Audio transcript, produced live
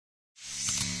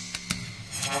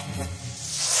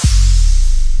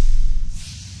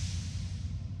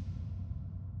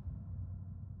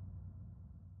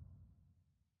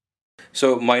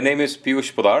So my name is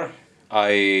Piyush Poddar.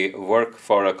 I work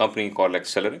for a company called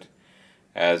Accelerate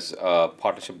as a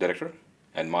partnership director,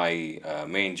 and my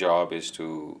main job is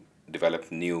to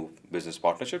develop new business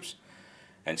partnerships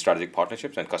and strategic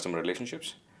partnerships and customer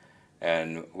relationships,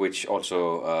 and which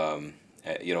also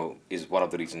is one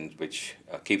of the reasons which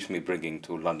keeps me bringing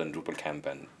to London DrupalCamp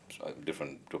and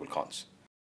different DrupalCons.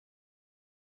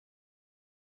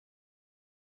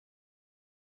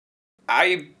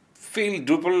 I feel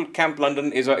Drupal Camp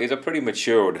London is a pretty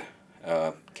matured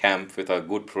camp with a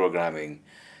good programming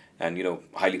and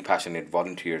highly passionate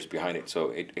volunteers behind it.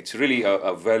 So it's really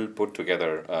a well put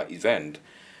together event.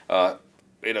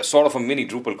 It a sort of a mini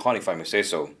DrupalCon, if I may say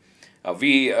so.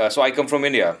 We so I come from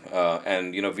India,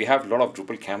 and we have a lot of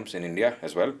Drupal camps in India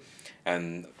as well,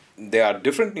 and they are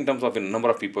different in terms of the number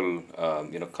of people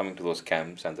coming to those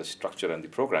camps and the structure and the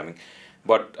programming,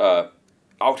 but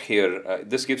out here,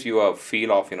 this gives you a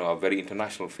feel of a very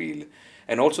international feel,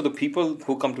 and also the people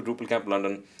who come to Drupal Camp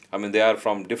London. I mean, they are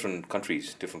from different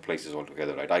countries, different places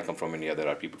altogether, right? I come from India. There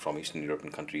are people from Eastern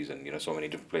European countries, and so many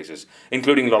different places,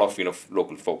 including a lot of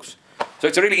local folks. So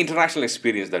it's a really international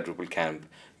experience that Drupal Camp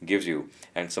gives you,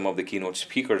 and some of the keynote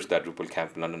speakers that Drupal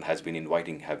Camp London has been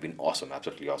inviting have been awesome,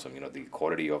 absolutely awesome. The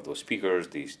quality of those speakers,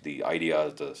 the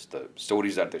ideas, the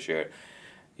stories that they share,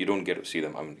 you don't get to see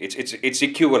them. I mean, it's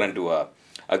equivalent to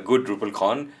a good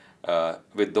DrupalCon,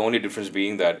 with the only difference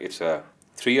being that it's a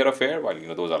 3-year affair,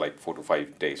 while those are like 4 to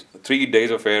 5 days. 3 days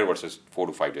affair versus 4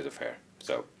 to 5 days affair.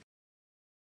 So,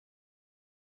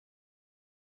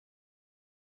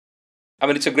 I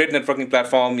mean, it's a great networking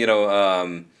platform.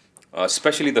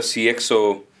 Especially the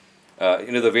CXO.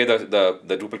 The way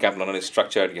the Drupal Camp London is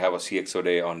structured, you have a CXO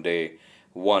day on day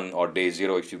 1 or day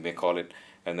 0, if you may call it,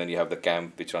 and then you have the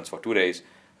camp which runs for 2 days.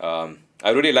 I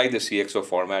really like the CXO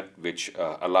format, which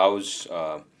allows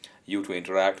you to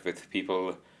interact with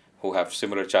people who have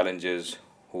similar challenges,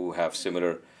 who have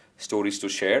similar stories to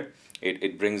share.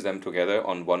 It brings them together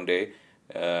on one day.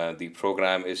 The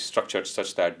program is structured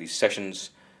such that the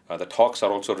sessions, the talks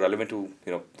are also relevant to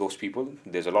those people.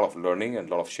 There's a lot of learning and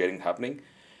a lot of sharing happening.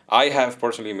 I have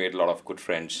personally made a lot of good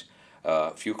friends,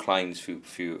 few clients,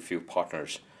 few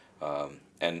partners, and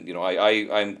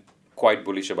I'm quite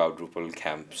bullish about Drupal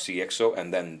Camp CXO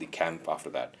and then the camp after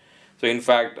that. So in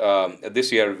fact,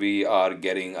 this year we are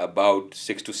getting about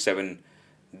 6 to 7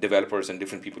 developers and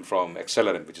different people from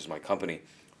Accelerant, which is my company,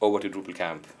 over to Drupal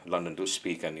Camp London to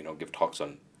speak and give talks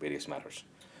on various matters.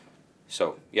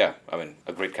 So yeah, I mean,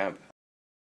 a great camp.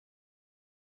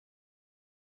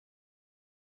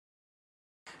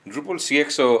 Drupal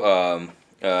CXO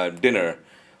dinner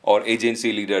or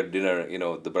agency leader dinner,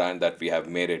 the brand that we have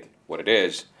made it what it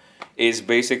is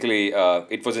basically,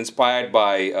 it was inspired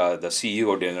by the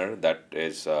CEO dinner that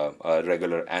is a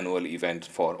regular annual event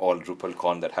for all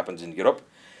DrupalCon that happens in Europe.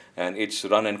 And it's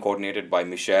run and coordinated by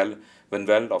Michelle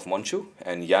Winveld of Monchu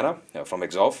and Jana from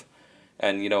Exof.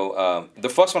 And the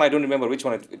first one, I don't remember which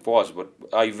one it was, but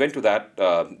I went to that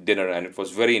dinner and it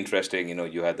was very interesting.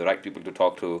 You had the right people to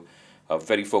talk to,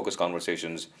 very focused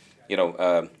conversations,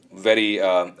 very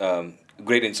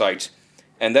great insights.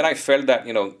 And then I felt that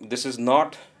this is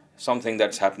not something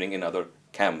that's happening in other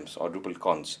camps or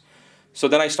DrupalCons. So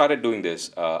then I started doing this.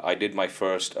 I did my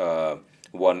first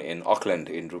one in Auckland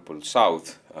in Drupal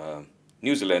South,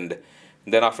 New Zealand.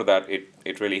 And then after that,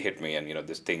 it really hit me, and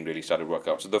this thing really started to work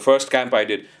out. So the first dinner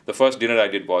I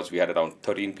did was we had around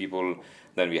 13 people.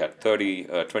 Then we had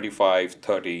 30, 25,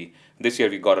 30. This year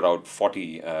we got around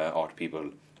 40 odd people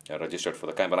registered for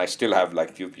the camp, and I still have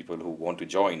like few people who want to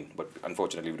join, but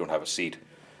unfortunately we don't have a seat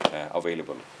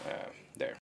available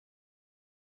there.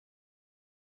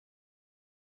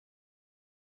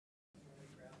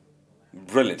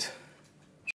 Brilliant.